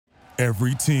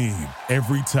Every team,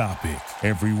 every topic,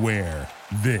 everywhere.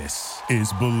 This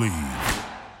is Believe.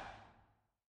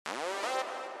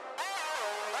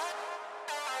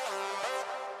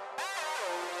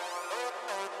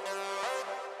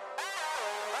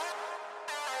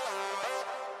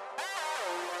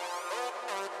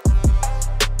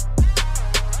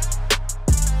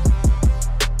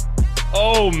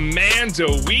 Oh man,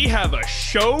 do we have a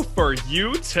show for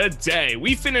you today.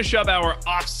 We finish up our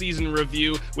off-season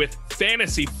review with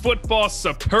fantasy football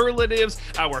superlatives,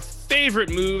 our favorite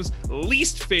moves,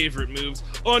 least favorite moves,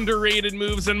 underrated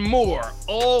moves, and more,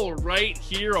 all right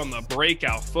here on the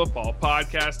Breakout Football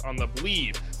Podcast on the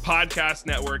Believe Podcast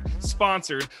Network,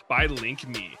 sponsored by Link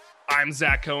Me. I'm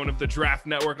Zach Cohen of the Draft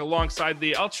Network alongside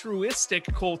the altruistic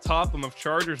Cole Topham of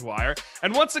Chargers Wire.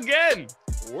 And once again,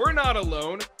 we're not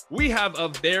alone. We have a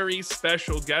very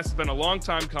special guest. It's been a long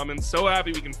time coming. So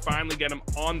happy we can finally get him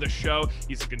on the show.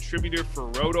 He's a contributor for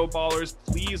Roto Ballers.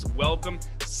 Please welcome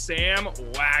Sam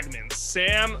Wagman.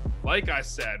 Sam, like I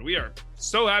said, we are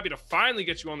so happy to finally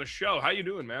get you on the show. How you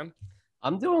doing, man?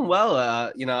 I'm doing well.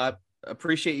 I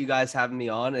appreciate you guys having me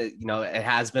on. It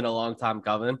has been a long time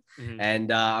coming,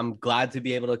 and I'm glad to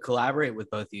be able to collaborate with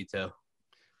both of you two.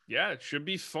 Yeah, it should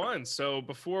be fun. So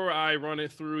before I run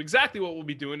it through exactly what we'll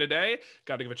be doing today,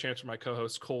 got to give a chance for my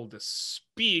co-host Cole to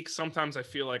speak. Sometimes I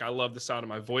feel like I love the sound of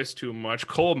my voice too much.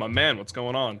 Cole, my man, what's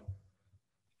going on?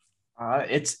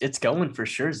 It's going for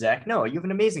sure, Zach. No, you have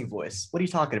an amazing voice. What are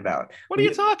you talking about? What are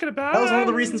you talking about? That was one of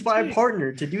the reasons why I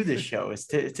partnered to do this show, is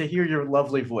to hear your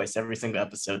lovely voice every single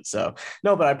episode. So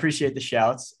no, but I appreciate the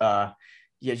shouts.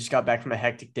 Just got back from a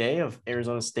hectic day of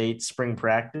Arizona State spring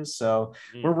practice. So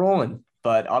we're rolling.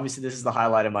 But obviously, this is the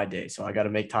highlight of my day, so I got to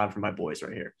make time for my boys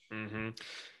right here.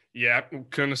 Yeah,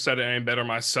 couldn't have said it any better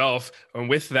myself. And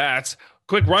with that,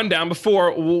 quick rundown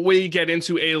before we get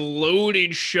into a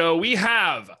loaded show. We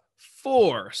have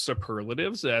 4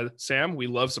 superlatives. Sam, we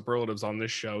love superlatives on this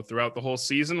show throughout the whole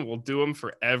season. We'll do them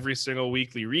for every single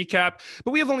weekly recap, but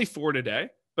we have only 4 today.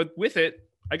 But with it,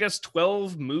 I guess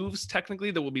 12 moves technically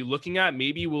that we'll be looking at.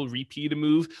 Maybe we'll repeat a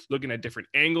move, looking at different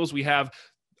angles. We have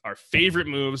our favorite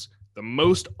moves, the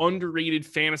most underrated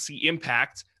fantasy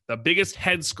impact, the biggest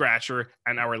head scratcher,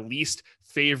 and our least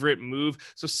favorite move.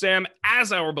 So Sam,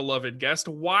 as our beloved guest,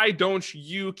 why don't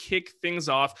you kick things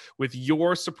off with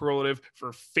your superlative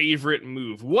for favorite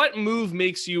move? What move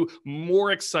makes you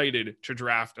more excited to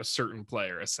draft a certain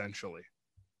player, essentially?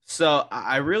 So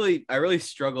I really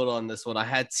struggled on this one. I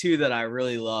had 2 that I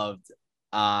really loved.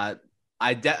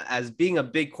 As being a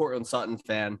big Courtland Sutton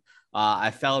fan,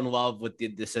 I fell in love with the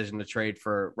decision to trade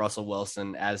for Russell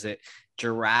Wilson, as it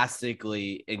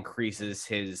drastically increases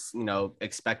his,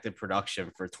 expected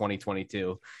production for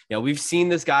 2022. We've seen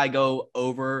this guy go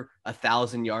over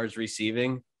 1,000 yards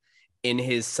receiving in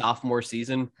his sophomore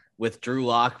season with Drew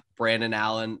Lock, Brandon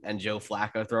Allen, and Joe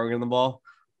Flacco throwing him the ball.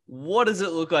 What does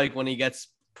it look like when he gets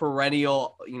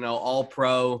perennial, all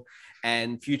pro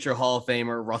and future Hall of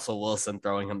Famer Russell Wilson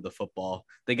throwing him the football,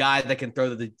 the guy that can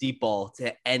throw the deep ball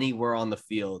to anywhere on the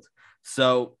field?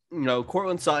 So,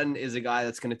 Courtland Sutton is a guy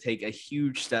that's going to take a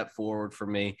huge step forward for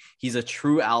me. He's a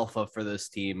true alpha for this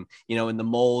team, in the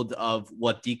mold of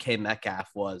what DK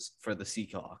Metcalf was for the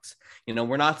Seahawks.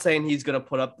 We're not saying he's going to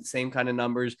put up the same kind of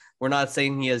numbers. We're not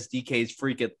saying he has DK's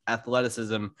freak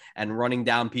athleticism and running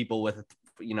down people with,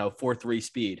 4.3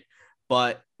 speed.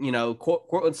 But,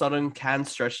 Courtland Sutton can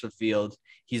stretch the field.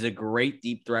 He's a great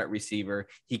deep threat receiver.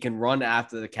 He can run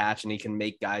after the catch, and he can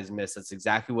make guys miss. That's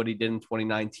exactly what he did in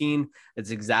 2019. It's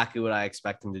exactly what I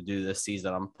expect him to do this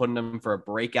season. I'm putting him for a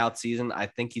breakout season. I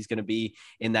think he's going to be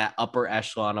in that upper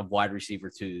echelon of wide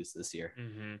receiver 2s this year.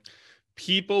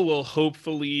 People will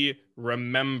hopefully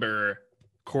remember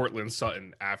Courtland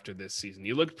Sutton after this season.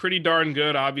 He looked pretty darn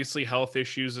good, obviously, health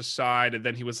issues aside, and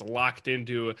then he was locked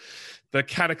into the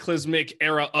cataclysmic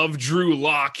era of Drew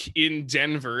Lock in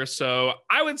Denver. So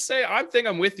I would say I think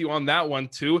I'm with you on that one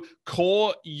too.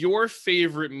 Cole, your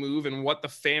favorite move and what the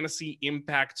fantasy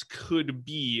impact could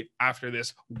be after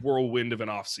this whirlwind of an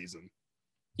offseason?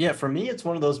 Yeah, for me, it's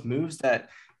one of those moves that,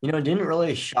 didn't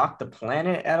really shock the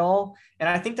planet at all. And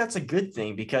I think that's a good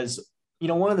thing because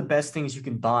one of the best things you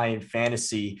can buy in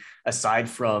fantasy, aside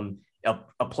from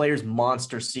a player's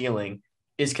monster ceiling,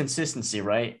 is consistency,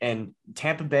 right? And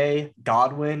Tampa Bay,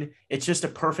 Godwin, it's just a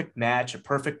perfect match, a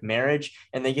perfect marriage,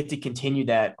 and they get to continue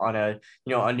that on a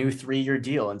new 3-year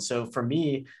deal. And so for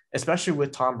me, especially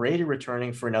with Tom Brady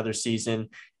returning for another season,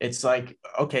 it's like,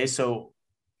 okay, so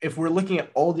if we're looking at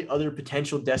all the other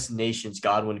potential destinations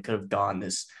Godwin could have gone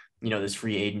this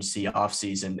free agency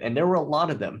offseason, and there were a lot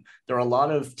of them. There were a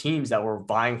lot of teams that were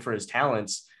vying for his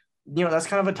talents. that's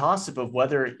kind of a toss-up of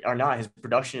whether or not his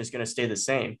production is going to stay the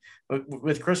same.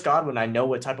 With Chris Godwin, I know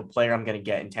what type of player I'm going to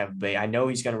get in Tampa Bay. I know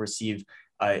he's going to receive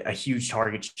a huge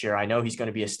target share. I know he's going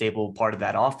to be a stable part of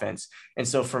that offense. And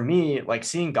so for me, like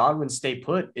seeing Godwin stay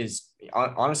put is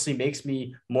honestly makes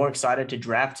me more excited to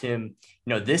draft him,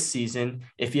 this season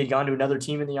if he had gone to another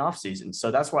team in the offseason. So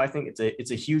that's why I think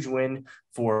it's a huge win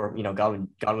for,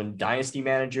 Godwin dynasty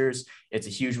managers. It's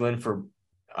a huge win for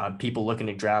people looking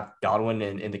to draft Godwin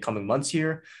in the coming months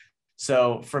here.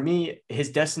 So for me,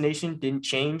 his destination didn't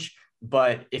change.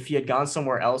 But if he had gone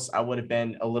somewhere else, I would have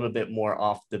been a little bit more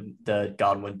off the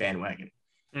Godwin bandwagon.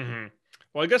 Mm-hmm.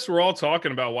 Well, I guess we're all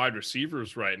talking about wide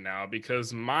receivers right now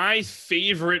because my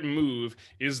favorite move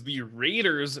is the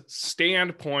Raiders'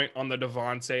 standpoint on the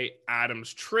Davante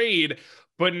Adams trade,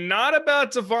 but not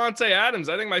about Davante Adams.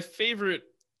 I think my favorite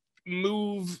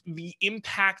move, the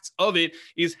impact of it,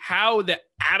 is how the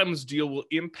Adams deal will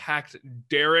impact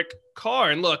Derek Carr.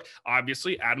 And look,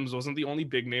 obviously, Adams wasn't the only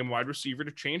big name wide receiver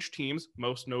to change teams,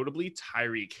 most notably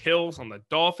Tyreek Hill on the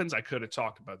Dolphins. I could have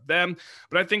talked about them,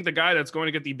 but I think the guy that's going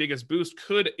to get the biggest boost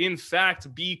could, in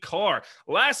fact, be Carr.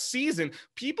 Last season,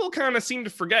 people kind of seem to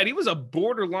forget he was a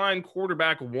borderline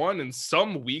quarterback one in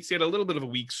some weeks. He had a little bit of a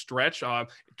weak stretch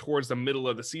towards the middle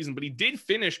of the season, but he did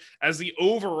finish as the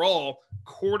overall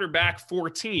quarterback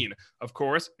 14. Of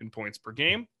course, in points per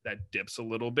game, that dips a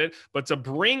little bit, but to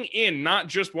bring in not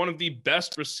just one of the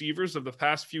best receivers of the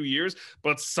past few years,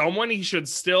 but someone he should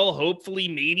still hopefully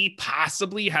maybe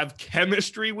possibly have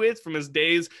chemistry with from his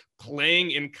days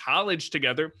playing in college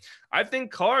together, I think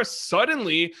Carr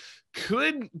suddenly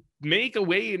could make a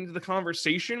way into the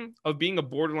conversation of being a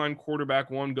borderline quarterback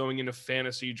one going into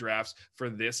fantasy drafts for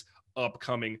this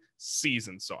upcoming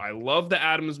season. So I love the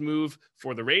Adams move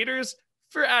for the Raiders.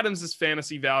 For Adams'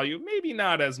 fantasy value, maybe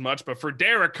not as much, but for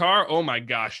Derek Carr, oh my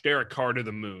gosh, Derek Carr to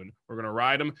the moon. We're going to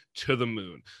ride him to the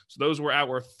moon. So those were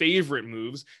our favorite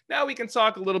moves. Now we can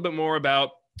talk a little bit more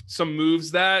about some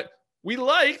moves that we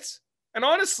liked and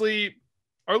honestly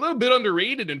are a little bit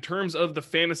underrated in terms of the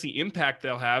fantasy impact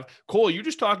they'll have. Cole, you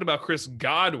just talked about Chris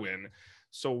Godwin.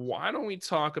 So why don't we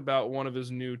talk about one of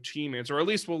his new teammates, or at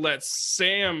least we'll let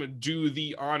Sam do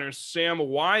the honors. Sam,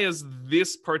 why is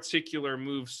this particular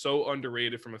move so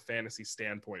underrated from a fantasy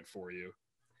standpoint for you?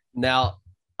 Now,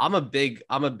 I'm a big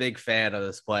fan of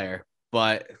this player,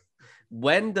 but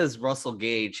when is he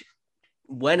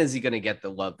going to get the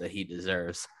love that he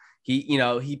deserves?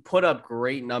 He put up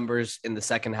great numbers in the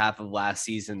second half of last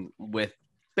season with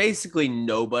basically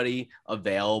nobody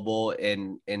available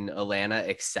in Atlanta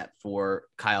except for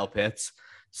Kyle Pitts.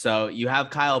 So you have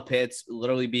Kyle Pitts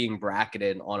literally being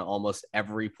bracketed on almost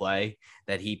every play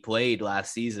that he played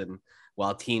last season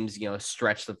while teams,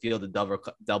 stretch the field to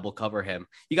double cover him.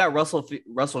 You got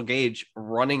Russell Gage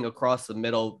running across the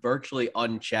middle, virtually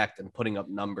unchecked and putting up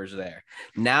numbers there.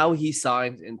 Now he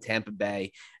signed in Tampa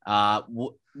Bay.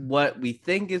 What we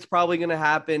think is probably going to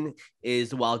happen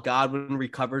is while Godwin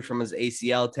recovers from his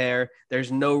ACL tear,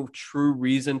 there's no true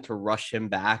reason to rush him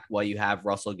back while you have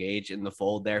Russell Gage in the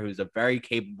fold there, who's a very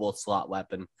capable slot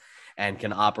weapon and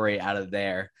can operate out of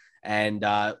there. And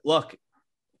look,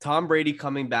 Tom Brady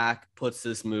coming back puts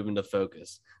this move into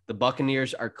focus. The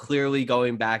Buccaneers are clearly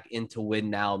going back into win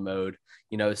now mode,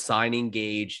 signing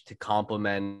Gage to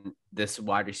complement this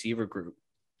wide receiver group.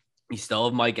 You still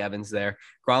have Mike Evans there.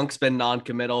 Gronk's been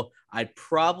non-committal. I'd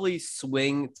probably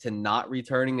swing to not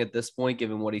returning at this point,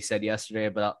 given what he said yesterday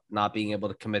about not being able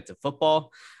to commit to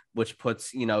football, which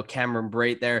puts, Cameron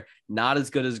Brate there. Not as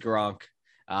good as Gronk.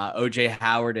 OJ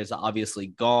Howard is obviously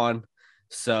gone.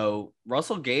 So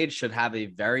Russell Gage should have a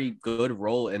very good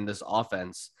role in this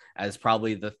offense as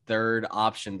probably the third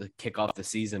option to kick off the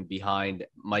season behind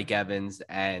Mike Evans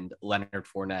and Leonard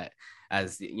Fournette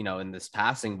as, in this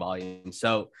passing volume.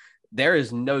 So there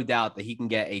is no doubt that he can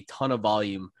get a ton of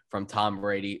volume from Tom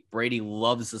Brady. Brady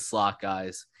loves the slot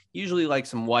guys, usually like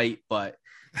some white, but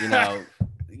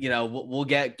we'll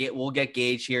get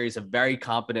Gage here. He's a very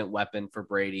competent weapon for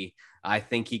Brady. I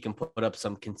think he can put up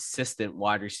some consistent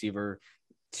wide receiver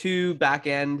 2 back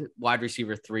end, wide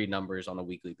receiver 3 numbers on a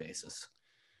weekly basis.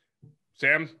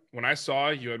 Sam, when I saw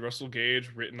you had Russell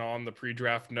Gage written on the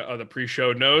the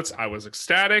pre-show notes, I was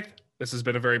ecstatic. This has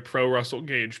been a very pro Russell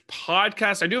Gage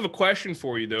podcast. I do have a question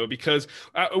for you, though, because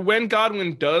when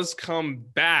Godwin does come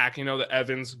back, the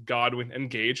Evans, Godwin, and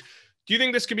Gage, do you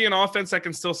think this could be an offense that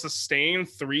can still sustain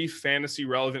 3 fantasy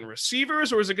relevant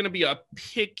receivers, or is it going to be a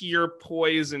pick your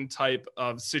poison type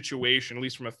of situation, at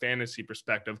least from a fantasy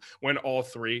perspective, when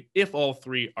if all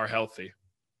three are healthy?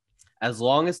 As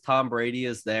long as Tom Brady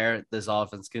is there, this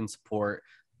offense can support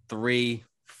 3,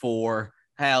 4,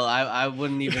 Hell, I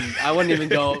wouldn't even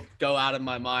go out of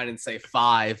my mind and say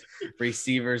 5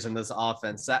 receivers in this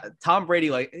offense. Tom Brady,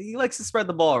 he likes to spread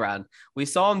the ball around. We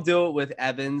saw him do it with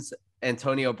Evans,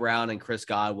 Antonio Brown, and Chris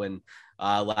Godwin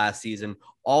last season.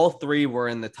 All 3 were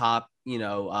in the top,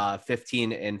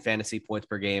 15 in fantasy points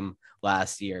per game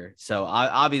last year. So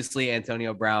obviously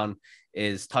Antonio Brown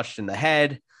is touched in the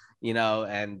head,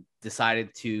 and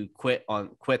decided to quit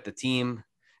the team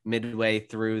midway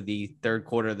through the third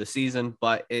quarter of the season.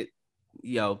 But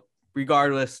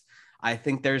regardless, I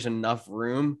think there's enough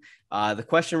room. The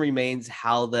question remains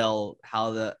how they'll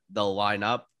line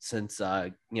up, since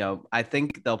I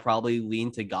think they'll probably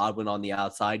lean to Godwin on the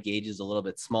outside. Gage is a little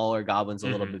bit smaller. Godwin's a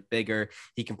little bit bigger.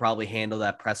 He can probably handle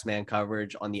that press man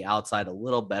coverage on the outside a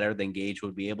little better than Gage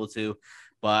would be able to.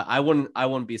 But I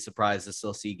wouldn't be surprised to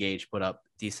still see Gage put up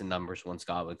decent numbers once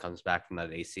Godwin comes back from that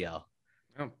ACL.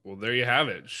 Oh, well, there you have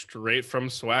it. Straight from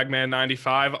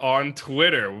Swagman95 on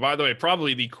Twitter. By the way,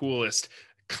 probably the coolest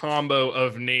combo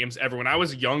of names ever. When I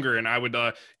was younger and I would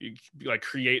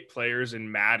create players in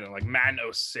Madden, like Madden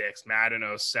 06, Madden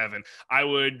 07, I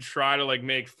would try to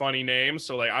make funny names.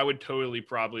 So I would totally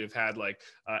probably have had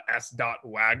S.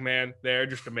 Wagman there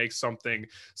just to make something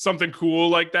cool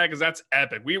like that, because that's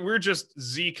epic. We're just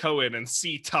Z Cohen and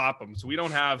C Topham, so we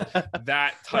don't have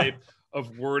that type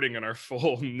of wording in our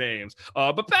full names.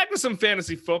 But back to some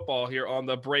fantasy football here on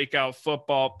the Breakout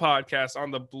Football Podcast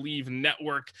on the Believe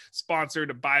Network,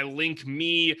 sponsored by Link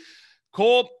Me.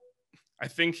 Cole, I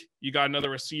think you got another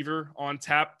receiver on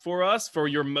tap for us for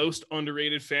your most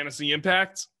underrated fantasy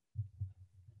impact.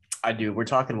 I do. We're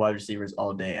talking wide receivers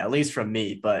all day, at least from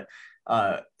me. But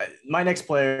my next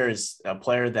player is a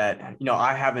player that,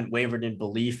 I haven't wavered in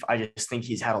belief. I just think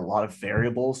he's had a lot of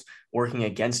variables working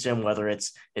against him, whether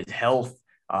it's his health,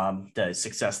 the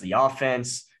success of the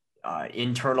offense,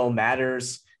 internal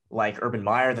matters like Urban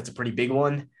Meyer. That's a pretty big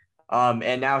one.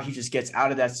 And now he just gets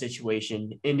out of that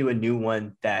situation into a new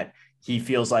one that he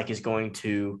feels like is going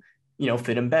to,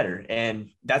 fit him better. And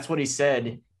that's what he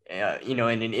said, in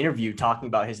an interview talking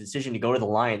about his decision to go to the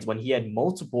Lions when he had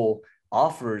multiple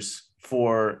offers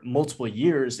for multiple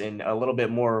years and a little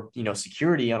bit more,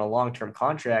 security on a long-term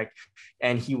contract.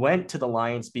 And he went to the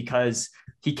Lions because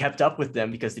he kept up with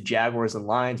them, because the Jaguars and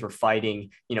Lions were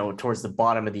fighting, towards the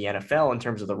bottom of the NFL in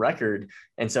terms of the record.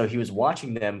 And so he was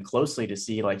watching them closely to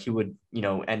see he would,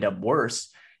 end up worse.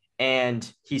 And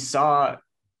he saw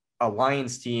a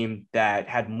Lions team that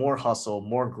had more hustle,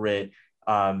 more grit,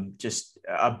 just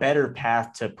a better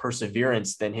path to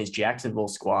perseverance than his Jacksonville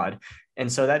squad. And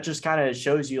so that just kind of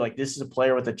shows you this is a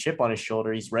player with a chip on his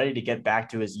shoulder. He's ready to get back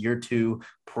to his year 2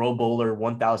 Pro Bowler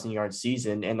 1,000-yard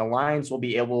season. And the Lions will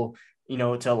be able,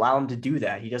 to allow him to do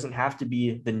that. He doesn't have to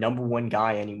be the number 1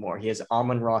 guy anymore. He has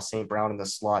Amon-Ra St. Brown in the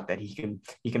slot that he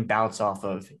can bounce off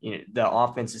of. The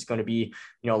offense is going to be,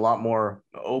 a lot more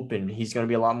open. He's going to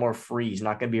be a lot more free. He's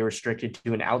not going to be restricted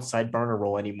to an outside burner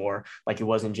role anymore like it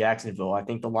was in Jacksonville. I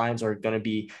think the Lions are going to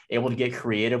be able to get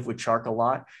creative with Chark a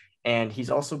lot. And he's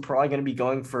also probably going to be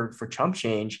going for chump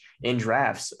change in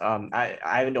drafts.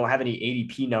 I don't have any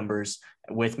ADP numbers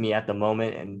with me at the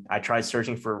moment, and I tried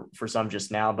searching for some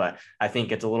just now, but I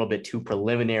think it's a little bit too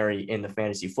preliminary in the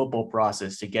fantasy football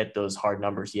process to get those hard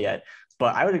numbers yet.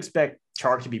 But I would expect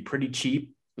Chark to be pretty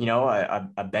cheap,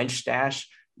 a bench stash.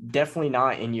 Definitely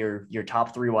not in your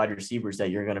top 3 wide receivers that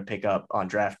you're going to pick up on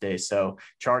draft day. So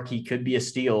Chark, he could be a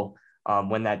steal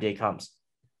when that day comes.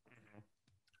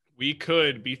 We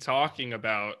could be talking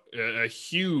about a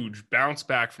huge bounce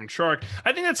back from Chark.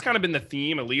 I think that's kind of been the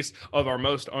theme, at least, of our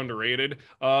most underrated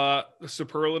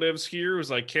superlatives here.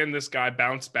 Is can this guy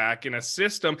bounce back in a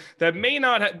system that may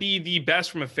not be the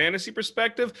best from a fantasy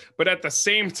perspective, but at the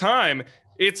same time,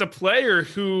 it's a player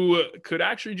who could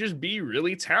actually just be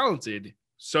really talented.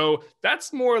 So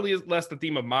that's more or less the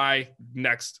theme of my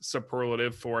next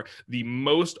superlative for the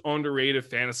most underrated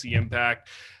fantasy impact.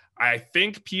 I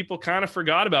think people kind of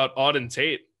forgot about Auden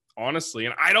Tate, honestly,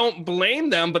 and I don't blame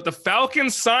them, but the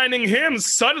Falcons signing him,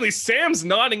 suddenly Sam's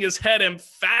nodding his head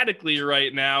emphatically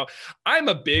right now. I'm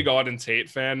a big Auden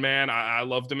Tate fan, man. I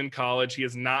loved him in college. He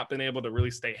has not been able to really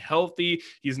stay healthy.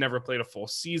 He's never played a full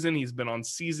season. He's been on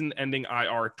season-ending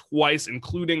IR twice,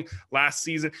 including last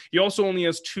season. He also only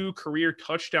has 2 career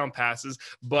touchdown passes,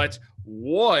 but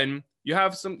one, you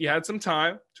had some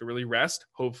time to really rest,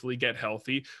 hopefully get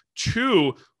healthy.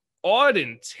 2,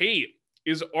 Auden Tate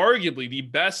is arguably the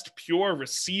best pure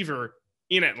receiver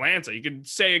in Atlanta. You could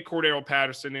say Cordero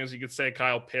Patterson is, you could say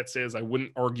Kyle Pitts is. I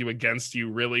wouldn't argue against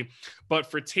you, really. But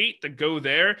for Tate to go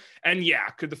there, and yeah,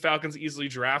 could the Falcons easily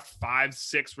draft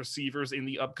 5-6 receivers in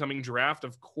the upcoming draft?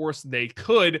 Of course they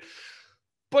could.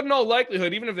 But in all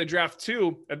likelihood, even if they draft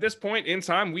 2, at this point in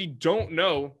time, we don't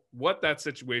know what that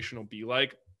situation will be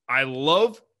like. I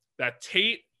love that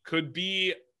Tate could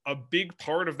be a big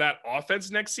part of that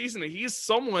offense next season. He's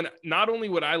someone not only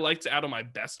would I like to add on my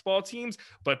best ball teams,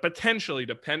 but potentially,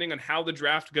 depending on how the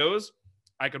draft goes,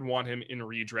 I could want him in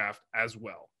redraft as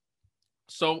well.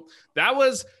 So that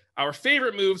was our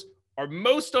favorite moves, our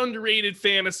most underrated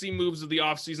fantasy moves of the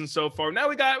offseason so far. Now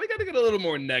we got to get a little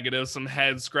more negative, some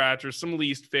head scratchers, some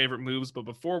least favorite moves. But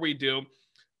before we do,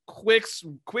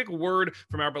 quick word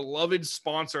from our beloved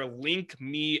sponsor,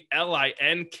 LinkMe,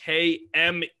 LinkMe.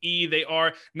 They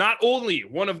are not only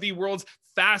one of the world's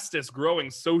fastest growing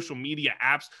social media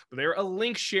apps, but they're a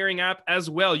link sharing app as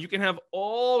well. You can have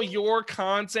all your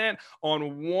content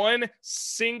on one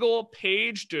single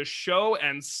page to show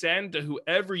and send to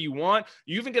whoever you want.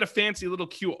 You even get a fancy little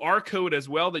QR code as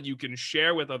well that you can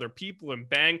share with other people, and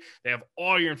bang, they have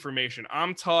all your information.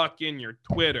 I'm talking your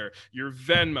Twitter, your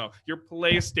Venmo, your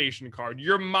PlayStation card,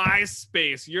 your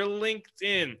MySpace, your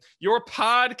LinkedIn, your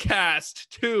podcast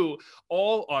too,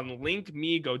 all on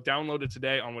LinkMe. Go download it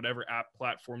today on whatever app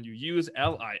platform you use,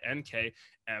 LinkMe.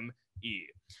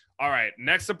 All right,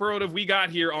 next superlative we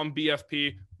got here on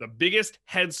BFP, the biggest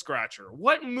head scratcher.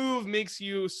 What move makes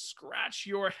you scratch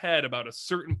your head about a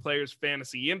certain player's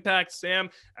fantasy impact?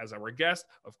 Sam, as our guest,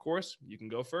 of course, you can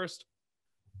go first.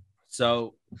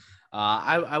 So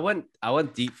I went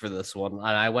deep for this one, and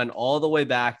I went all the way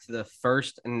back to the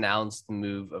first announced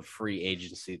move of free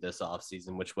agency this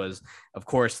offseason, which was, of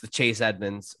course, the Chase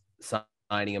Edmonds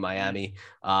signing in Miami.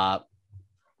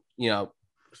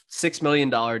 $6 million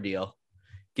deal,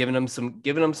 giving him some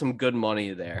good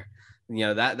money there.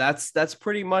 That's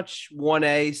pretty much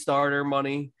 1A starter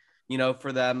money,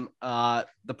 for them.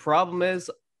 The problem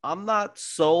is I'm not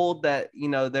sold that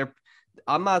he's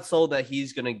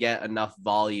going to get enough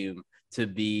volume to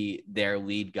be their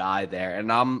lead guy there.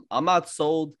 And I'm not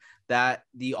sold that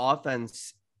the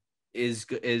offense is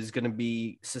going to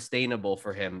be sustainable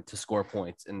for him to score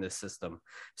points in this system.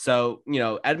 So,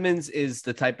 Edmonds is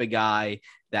the type of guy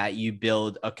that you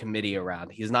build a committee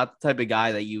around. He's not the type of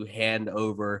guy that you hand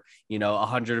over,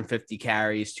 150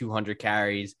 carries, 200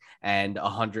 carries, and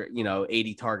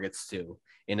 80 targets to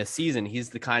in a season. He's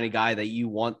the kind of guy that you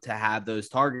want to have those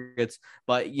targets,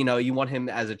 but you want him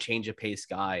as a change of pace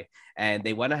guy. And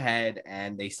they went ahead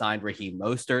and they signed Raheem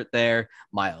Mostert there.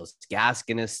 Myles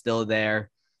Gaskin is still there.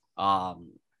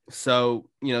 So,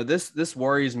 this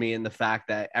worries me in the fact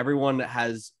that everyone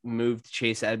has moved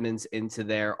Chase Edmonds into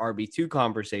their RB2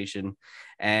 conversation.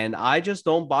 And I just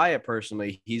don't buy it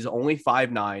personally. He's only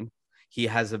 5'9". He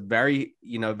has a very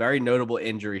notable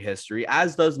injury history,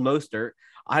 as does Mostert.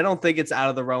 I don't think it's out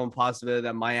of the realm of possibility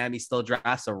that Miami still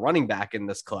drafts a running back in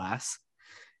this class.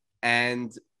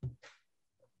 And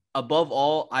above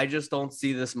all, I just don't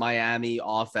see this Miami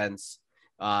offense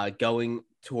going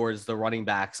towards the running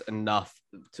backs enough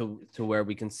to where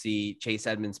we can see Chase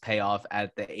Edmonds pay off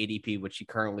at the ADP, which he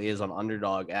currently is on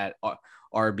Underdog at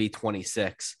RB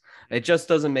 26. It just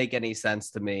doesn't make any sense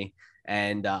to me.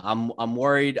 And I'm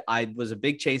worried. I was a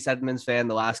big Chase Edmonds fan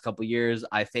the last couple of years.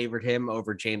 I favored him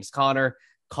over James Conner.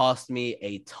 Cost me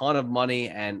a ton of money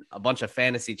and a bunch of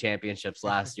fantasy championships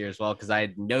last year as well, because I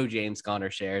had no James Conner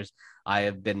shares. I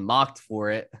have been mocked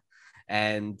for it.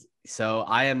 And so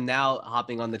I am now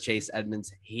hopping on the Chase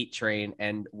Edmonds hate train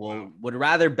and would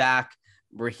rather back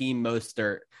Raheem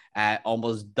Mostert at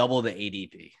almost double the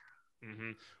ADP.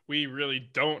 Mm-hmm. We really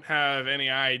don't have any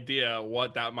idea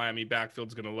what that Miami backfield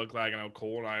is going to look like. I know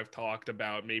Cole and I have talked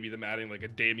about maybe them adding like a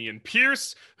Dameon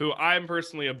Pierce, who I'm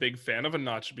personally a big fan of, and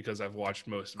not just because I've watched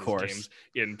most of his games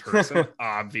in person,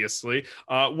 obviously.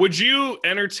 Would you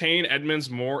entertain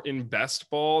Edmonds more in best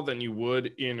ball than you would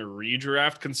in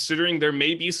redraft, considering there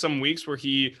may be some weeks where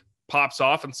he pops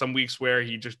off and some weeks where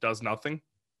he just does nothing?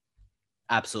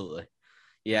 Absolutely.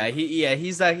 Yeah,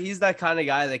 he's that kind of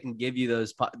guy that can give you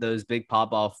those big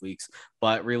pop off weeks,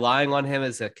 but relying on him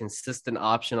as a consistent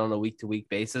option on a week to week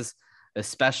basis,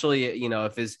 especially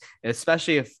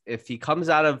if he comes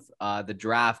out of the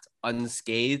draft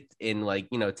unscathed in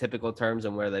typical terms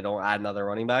and where they don't add another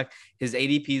running back, his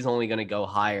ADP is only going to go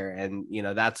higher, and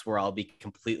that's where I'll be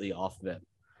completely off of it.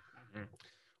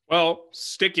 Well,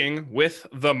 sticking with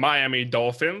the Miami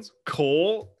Dolphins,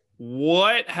 Cole,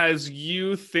 what has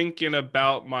you thinking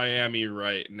about Miami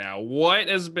right now? What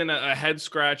has been a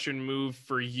head-scratching move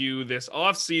for you this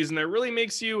offseason that really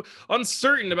makes you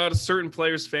uncertain about a certain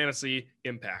player's fantasy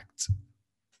impact?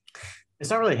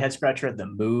 It's not really a head-scratcher at the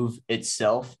move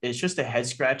itself. It's just a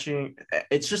head-scratcher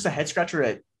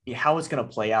at how it's going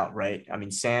to play out, right? I mean,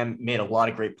 Sam made a lot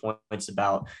of great points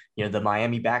about, the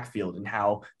Miami backfield and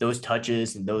how those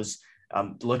touches and those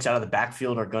looks out of the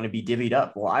backfield are going to be divvied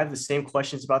up. Well, I have the same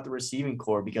questions about the receiving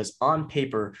core because on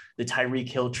paper, the Tyreek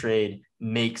Hill trade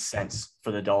makes sense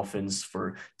for the Dolphins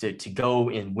to go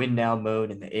in win now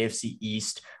mode in the AFC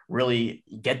East, really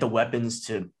get the weapons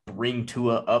to bring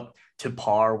Tua up to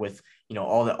par with,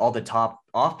 all the top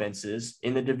offenses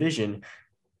in the division.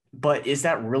 But is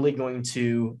that really going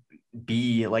to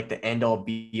be like the end all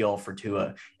be all for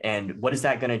Tua? And what is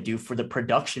that going to do for the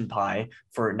production pie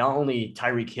for not only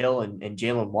Tyreek Hill and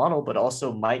Jalen Waddle, but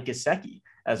also Mike Gesicki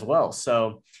as well?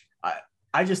 So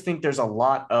I just think there's a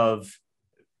lot of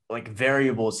like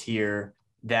variables here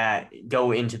that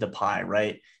go into the pie,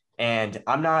 right? And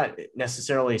I'm not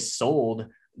necessarily sold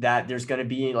that there's going to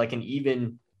be like an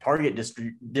even target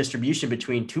distribution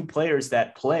between two players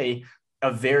that play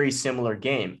a very similar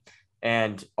game.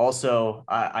 And also,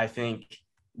 I think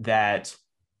that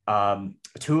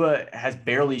Tua has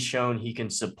barely shown he can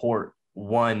support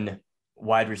one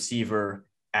wide receiver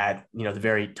at the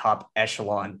very top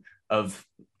echelon of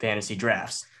fantasy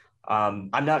drafts. I'm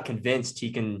not convinced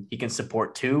he can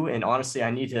support two. And honestly,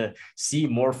 I need to see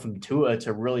more from Tua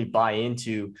to really buy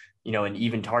into an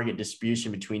even target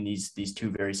distribution between these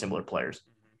two very similar players.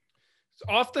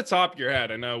 Off the top of your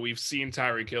head, I know we've seen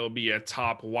Tyreek Hill be a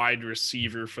top wide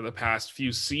receiver for the past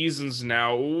few seasons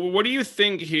now. What do you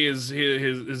think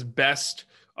his best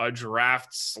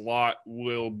draft slot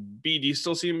will be? Do you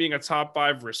still see him being a top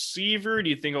 5 receiver? Do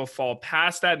you think he'll fall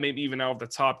past that, maybe even out of the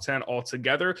top 10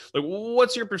 altogether? Like,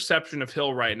 what's your perception of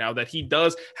Hill right now that he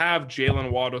does have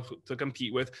Jalen Waddle to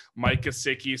compete with, Mike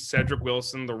Gesicki, Cedric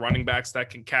Wilson, the running backs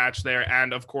that can catch there,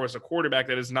 and of course a quarterback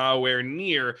that is nowhere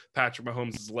near Patrick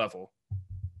Mahomes' level?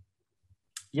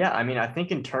 Yeah, I mean, I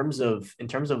think in terms of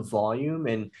volume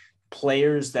and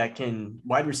players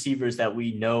wide receivers that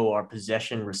we know are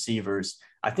possession receivers,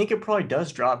 I think it probably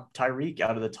does drop Tyreek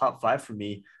out of the top 5 for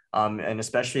me. And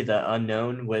especially the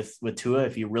unknown with Tua,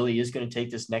 if he really is going to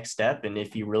take this next step, and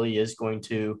if he really is going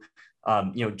to,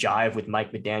 jive with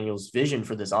Mike McDaniel's vision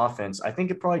for this offense, I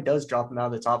think it probably does drop him out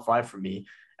of the top 5 for me.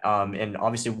 And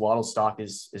obviously Waddle stock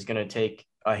is going to take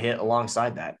a hit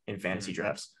alongside that in fantasy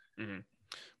drafts. Mm-hmm.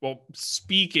 Well,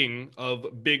 speaking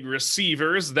of big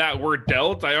receivers that were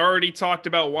dealt, I already talked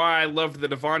about why I loved the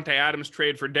Davante Adams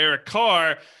trade for Derek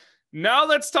Carr. Now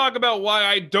let's talk about why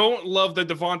I don't love the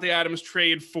Davante Adams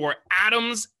trade for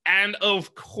Adams and,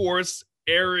 of course,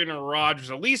 Aaron Rodgers,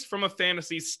 at least from a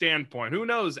fantasy standpoint. Who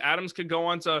knows? Adams could go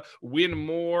on to win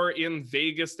more in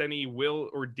Vegas than he will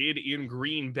or did in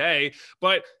Green Bay.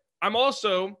 But I'm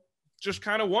also just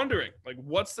kind of wondering, like,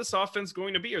 what's this offense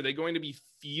going to be? Are they going to be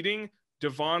feeding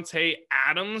Davante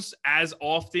Adams as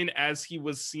often as he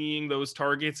was seeing those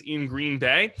targets in Green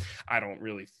Bay? I don't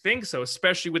really think so,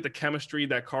 especially with the chemistry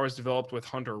that Carr's developed with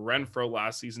Hunter Renfrow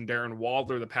last season, Darren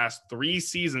Waller the past 3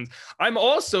 seasons. I'm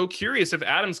also curious if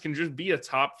Adams can just be a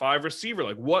top 5 receiver.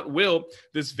 Like, what will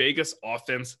this Vegas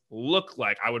offense look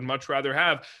like? I would much rather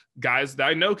have guys that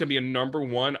I know can be a number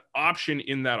 1 option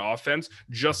in that offense,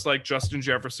 just like Justin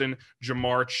Jefferson,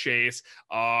 Jamar Chase,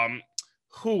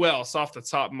 who else off the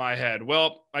top of my head?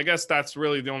 Well, I guess that's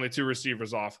really the only 2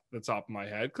 receivers off the top of my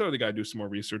head. Clearly got to do some more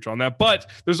research on that. But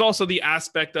there's also the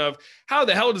aspect of how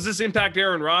the hell does this impact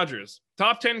Aaron Rodgers?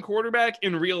 Top 10 quarterback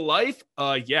in real life?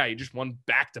 Yeah, he just won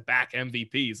back-to-back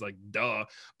MVPs. Like, duh.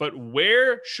 But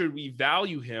where should we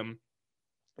value him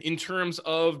in terms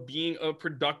of being a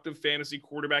productive fantasy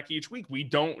quarterback each week? We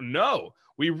don't know.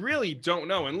 We really don't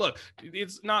know. And look,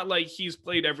 it's not like he's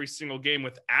played every single game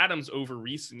with Adams over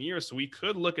recent years, so we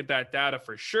could look at that data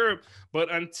for sure.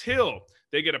 But until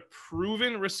they get a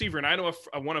proven receiver, and I know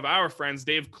one of our friends,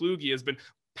 Dave Kluge, has been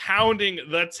pounding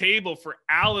the table for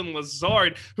Allen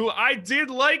Lazard, who I did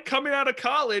like coming out of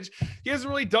college. He hasn't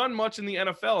really done much in the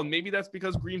NFL, and maybe that's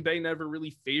because Green Bay never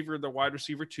really favored the wide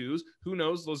receiver 2s. Who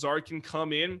knows? Lazard can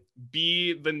come in,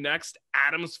 be the next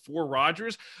Adams for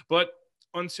Rodgers, but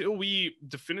until we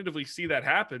definitively see that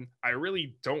happen, I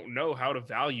really don't know how to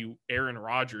value Aaron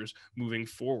Rodgers moving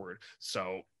forward.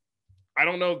 So I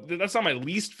don't know. That's not my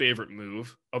least favorite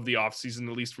move of the offseason,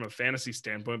 at least from a fantasy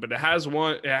standpoint, but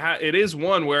it is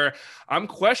one where I'm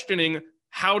questioning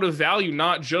how to value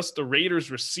not just the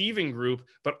Raiders receiving group,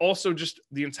 but also just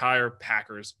the entire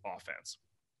Packers offense.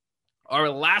 Our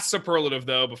last superlative,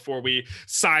 though, before we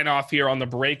sign off here on the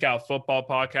Breakout Football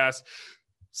Podcast,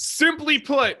 simply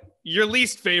put, your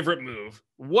least favorite move.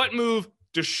 What move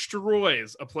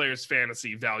destroys a player's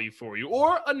fantasy value for you?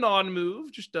 Or a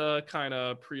non-move, just a kind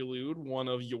of prelude, one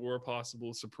of your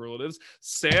possible superlatives.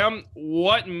 Sam,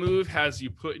 what move has you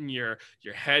putting your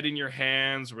head in your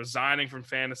hands, resigning from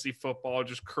fantasy football,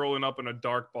 just curling up in a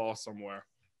dark ball somewhere?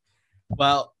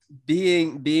 Well,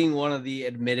 being one of the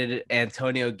admitted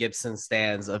Antonio Gibson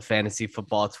stans of fantasy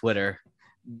football Twitter,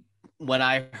 when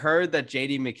I heard that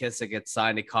JD McKissic had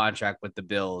signed a contract with the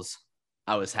Bills,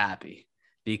 I was happy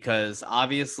because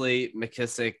obviously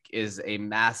McKissic is a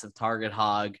massive target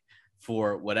hog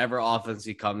for whatever offense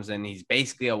he comes in. He's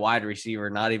basically a wide receiver,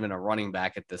 not even a running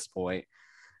back at this point.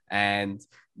 And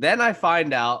then I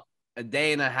find out a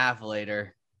day and a half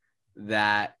later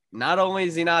that not only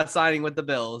is he not signing with the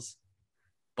Bills,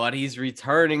 but he's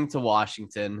returning to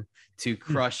Washington to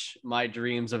crush my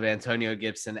dreams of Antonio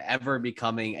Gibson ever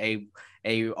becoming a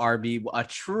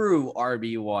true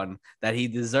RB1 that he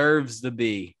deserves to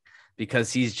be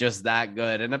because he's just that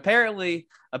good. And apparently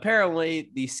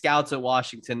the scouts at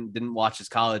Washington didn't watch his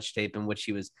college tape in which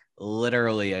he was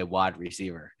literally a wide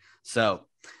receiver. So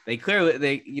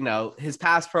his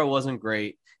pass pro wasn't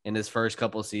great in his first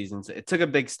couple of seasons. It took a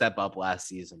big step up last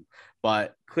season,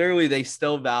 but clearly they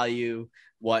still value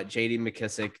what JD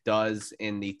McKissic does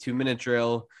in the 2-minute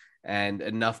drill and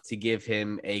enough to give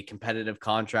him a competitive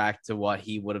contract to what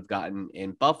he would have gotten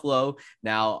in Buffalo.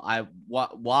 Now,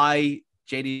 why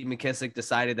JD McKissic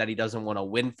decided that he doesn't want to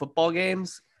win football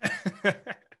games,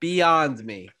 beyond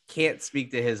me. Can't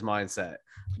speak to his mindset,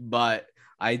 but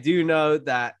I do know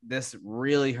that this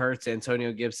really hurts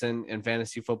Antonio Gibson in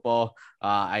fantasy football.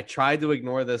 I tried to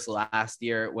ignore this last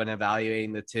year when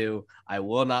evaluating the two. I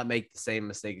will not make the same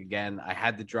mistake again. I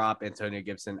had to drop Antonio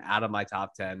Gibson out of my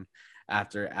top 10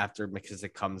 after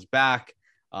McKissic comes back.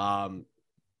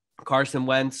 Carson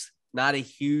Wentz, not a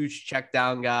huge check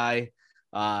down guy.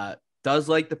 Does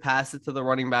like to pass it to the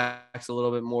running backs a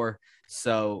little bit more.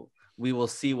 So we will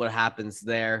see what happens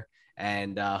there.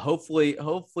 And hopefully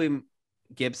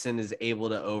Gibson is able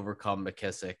to overcome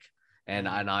McKissic, and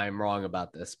I'm wrong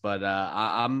about this, but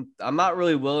I'm not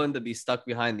really willing to be stuck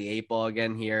behind the 8 ball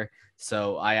again here.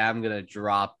 So I am going to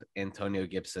drop Antonio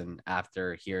Gibson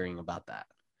after hearing about that.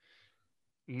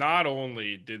 Not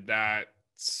only did that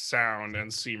sound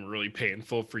and seem really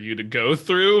painful for you to go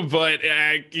through, but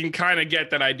I can kind of get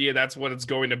that idea. That's what it's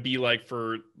going to be like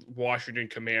for Washington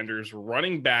Commanders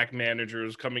running back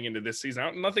managers coming into this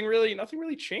season. Nothing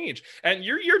really changed. And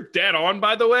you're dead on,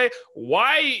 by the way.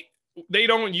 Why they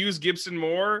don't use Gibson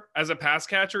more as a pass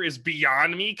catcher is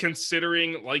beyond me,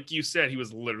 considering, like you said, he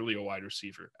was literally a wide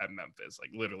receiver at Memphis.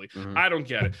 Like literally. I don't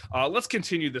get it. Let's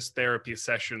continue this therapy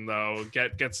session though.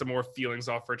 Get some more feelings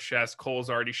off our chest. Cole's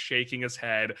already shaking his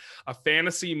head. A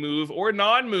fantasy move or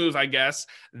non-move, I guess,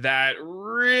 that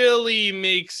really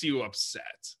makes you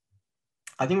upset.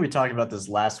 I think we talked about this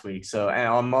last week. So, and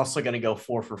I'm also going to go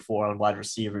 4 for 4 on wide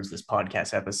receivers this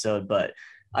podcast episode, but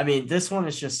I mean, this one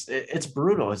is just, it's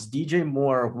brutal. It's DJ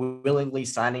Moore willingly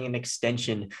signing an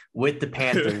extension with the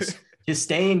Panthers to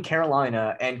stay in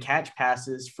Carolina and catch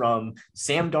passes from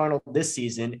Sam Darnold this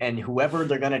season and whoever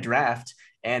they're going to draft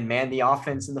and man the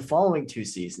offense in the following 2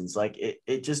 seasons. Like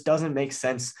it just doesn't make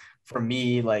sense for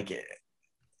me. Like,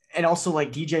 and also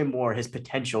like DJ Moore, his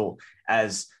potential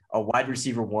as a wide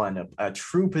receiver 1, a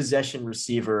true possession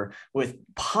receiver with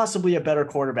possibly a better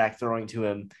quarterback throwing to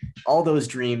him. All those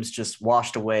dreams just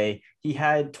washed away. He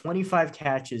had 25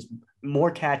 catches, more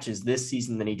catches this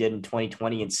season than he did in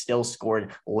 2020 and still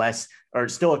scored less or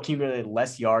still accumulated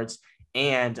less yards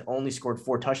and only scored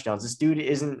 4 touchdowns. This dude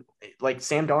isn't like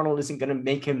Sam Darnold isn't going to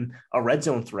make him a red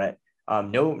zone threat.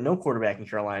 No quarterback in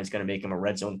Carolina is going to make him a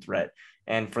red zone threat.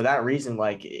 And for that reason,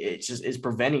 like it just is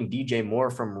preventing DJ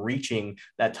Moore from reaching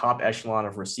that top echelon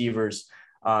of receivers.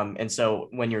 And so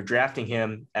when you're drafting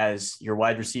him as your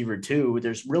wide receiver 2,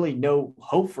 there's really no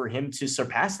hope for him to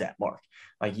surpass that mark.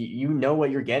 Like you know what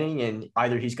you're getting, and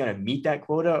either he's going to meet that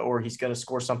quota or he's going to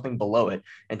score something below it.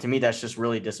 And to me, that's just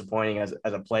really disappointing as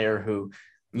a player who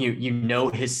you know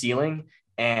his ceiling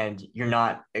and you're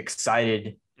not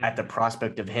excited at the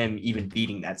prospect of him even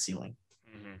beating that ceiling.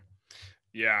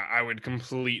 Yeah, I would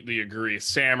completely agree.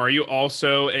 Sam, are you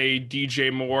also a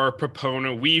DJ Moore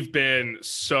proponent? We've been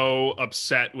so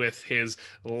upset with his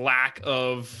lack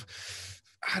of,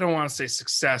 I don't want to say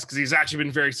success because he's actually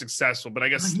been very successful, but I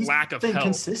guess lack of help.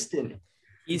 Consistent.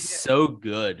 He's so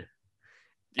good.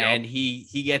 Yep. And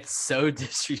he gets so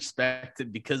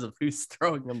disrespected because of who's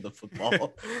throwing him the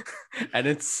football. And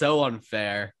it's so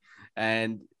unfair.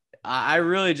 And I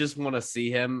really just want to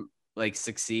see him like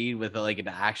succeed with like an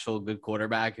actual good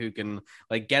quarterback who can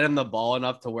like get him the ball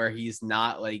enough to where he's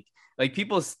not like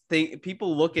people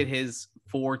look at his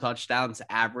 4 touchdowns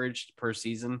averaged per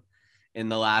season in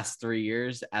the last 3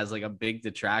 years as like a big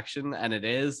detraction, and it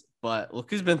is, but look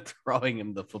who's been throwing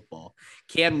him the football.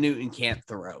 Cam Newton can't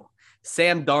throw.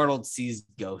 Sam Darnold sees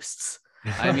ghosts.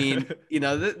 I mean,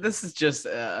 this is just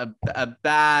a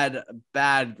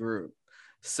bad group.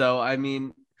 So, I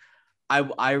mean, I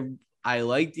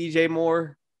like DJ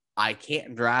Moore. I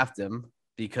can't draft him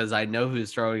because I know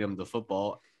who's throwing him the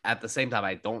football. At the same time,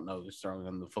 I don't know who's throwing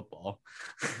him the football.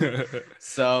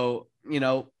 So,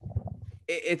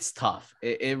 it's tough.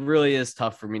 It really is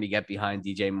tough for me to get behind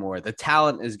DJ Moore. The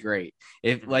talent is great.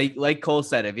 If like Cole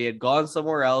said, if he had gone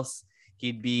somewhere else,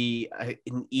 he'd be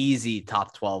an easy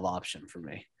top 12 option for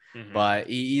me. Mm-hmm. But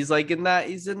he's in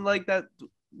that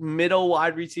middle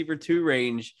wide receiver 2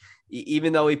 range,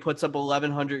 even though he puts up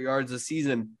 1,100 yards a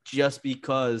season, just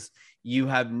because you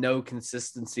have no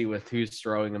consistency with who's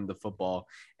throwing him the football.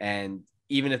 And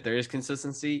even if there is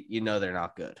consistency, they're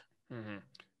not good. Mm-hmm.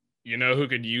 You know who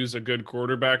could use a good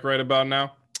quarterback right about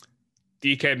now?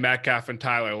 DK Metcalf and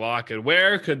Tyler Lockett.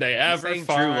 Where could they ever find?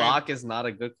 Drew Lock is not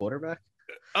a good quarterback?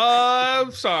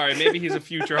 I'm sorry. Maybe he's a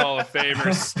future Hall of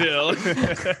Famer still.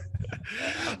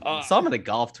 Saw him at a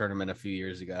golf tournament a few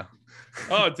years ago.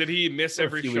 Oh, did he miss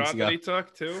every shot that he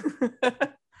took too?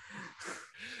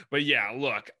 But yeah,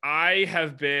 look, I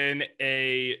have been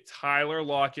a Tyler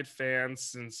Lockett fan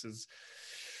since his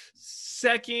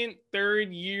second,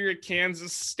 third year at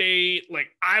Kansas State. Like,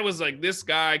 I was like, this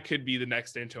guy could be the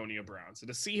next Antonio Brown. So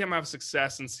to see him have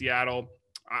success in Seattle,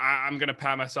 I'm going to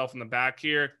pat myself in the back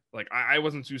here. Like, I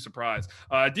wasn't too surprised.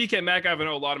 DK Metcalf, I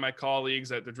know a lot of my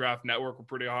colleagues at the Draft Network were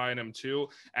pretty high on him too.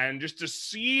 And just to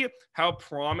see how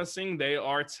promising they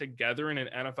are together in an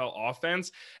NFL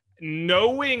offense,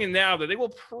 knowing now that they will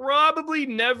probably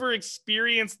never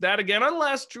experience that again,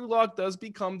 unless Drew Lock does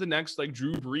become the next like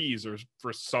Drew Brees or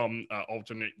for some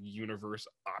alternate universe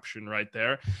option right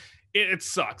there. It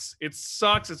sucks. It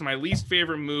sucks. It's my least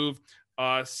favorite move.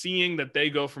 Seeing that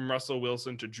they go from Russell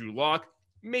Wilson to Drew Lock.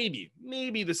 Maybe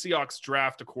the Seahawks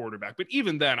draft a quarterback, but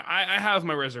even then, I have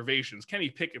my reservations. Kenny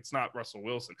Pickett's not Russell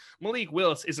Wilson. Malik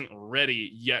Willis isn't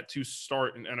ready yet to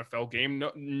start an NFL game.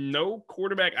 No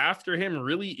quarterback after him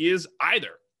really is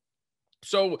either.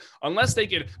 So unless they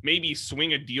could maybe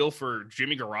swing a deal for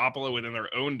Jimmy Garoppolo within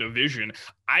their own division,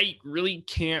 I really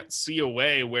can't see a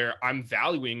way where I'm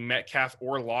valuing Metcalf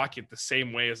or Lockett the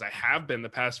same way as I have been the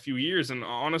past few years. And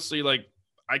honestly, like,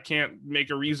 I can't make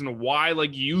a reason why,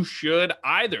 like, you should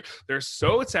either. They're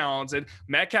so talented.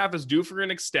 Metcalf is due for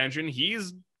an extension.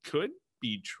 He's could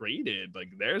be traded. Like,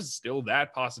 there's still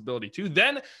that possibility too.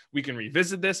 Then we can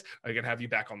revisit this. I can have you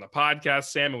back on the podcast,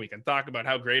 Sam, and we can talk about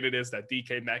how great it is that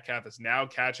DK Metcalf is now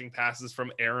catching passes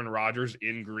from Aaron Rodgers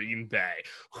in Green Bay.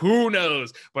 Who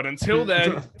knows? But until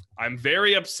then, I'm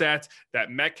very upset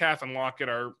that Metcalf and Lockett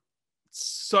are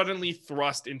suddenly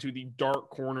thrust into the dark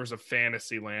corners of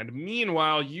fantasy land.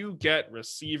 Meanwhile, you get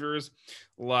receivers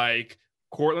like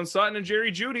Courtland Sutton and Jerry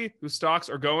Jeudy, whose stocks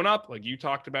are going up, like you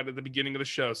talked about at the beginning of the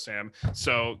show, Sam.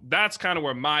 So that's kind of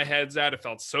where my head's at. It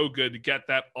felt so good to get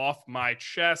that off my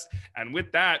chest. And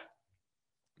with that,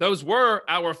 those were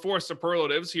our 4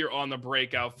 superlatives here on the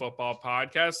Breakout Football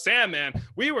Podcast. Sam, man,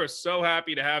 we were so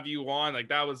happy to have you on. Like,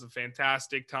 that was a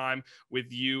fantastic time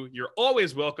with you. You're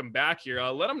always welcome back here.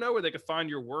 Let them know where they can find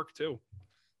your work too.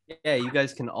 Yeah, you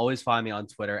guys can always find me on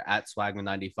Twitter at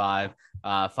Swagman95.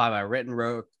 Find my written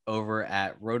work over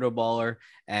at Rotoballer,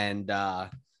 and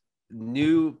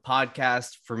new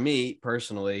podcast for me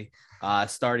personally.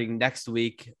 Starting next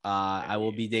week, I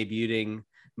will be debuting.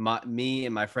 Me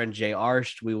and my friend Jay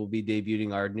Arsht, we will be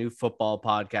debuting our new football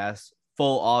podcast,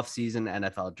 full off-season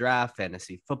NFL draft,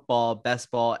 fantasy football, best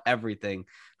ball, everything,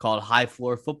 called High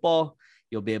Floor Football.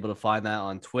 You'll be able to find that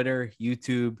on Twitter,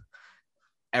 YouTube,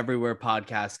 everywhere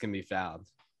podcasts can be found.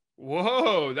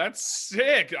 Whoa, that's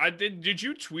sick. Did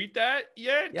you tweet that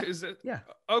yet? Yeah.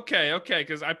 Okay.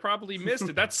 Because I probably missed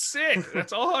it. That's sick.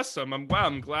 That's awesome.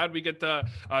 I'm glad we get to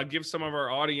give some of our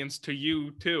audience to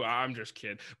you too. I'm just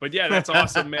kidding. But yeah, that's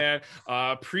awesome, man.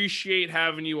 Appreciate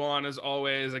having you on as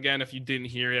always. Again, if you didn't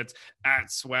hear it, at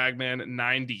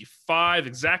Swagman95,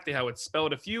 exactly how it's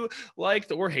spelled. If you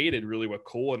liked or hated really what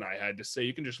Cole and I had to say,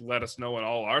 you can just let us know on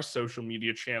all our social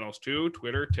media channels too: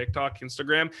 Twitter, TikTok,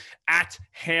 Instagram, at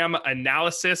Ham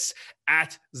Analysis,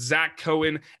 at Zach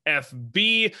Cohen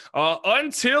FB.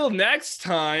 Until next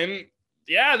time,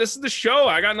 yeah, this is the show.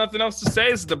 I got nothing else to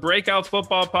say. This is the Breakout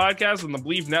Football Podcast on the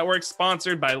Believe Network,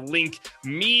 sponsored by Link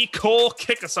Me. Cole,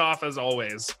 kick us off as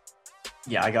always.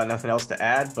 Yeah, I got nothing else to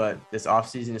add, but this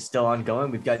offseason is still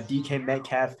ongoing. We've got DK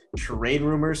Metcalf trade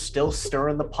rumors still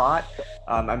stirring the pot.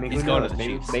 I mean, who knows?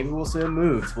 Maybe we'll see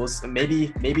moves. Maybe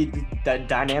the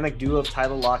dynamic duo of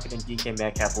Tyler Lockett and DK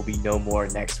Metcalf will be no more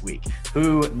next week.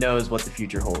 Who knows what the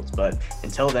future holds? But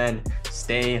until then,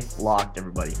 stay locked,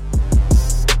 everybody.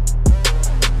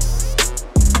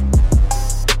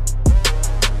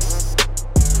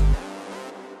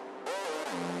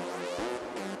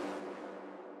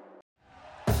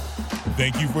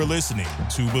 Thank you for listening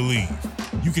to Believe.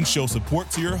 You can show support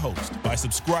to your host by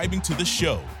subscribing to the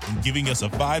show and giving us a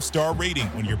 5-star rating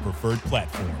on your preferred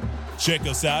platform. Check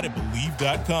us out at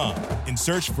Believe.com and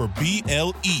search for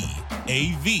BLEAV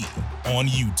on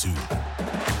YouTube.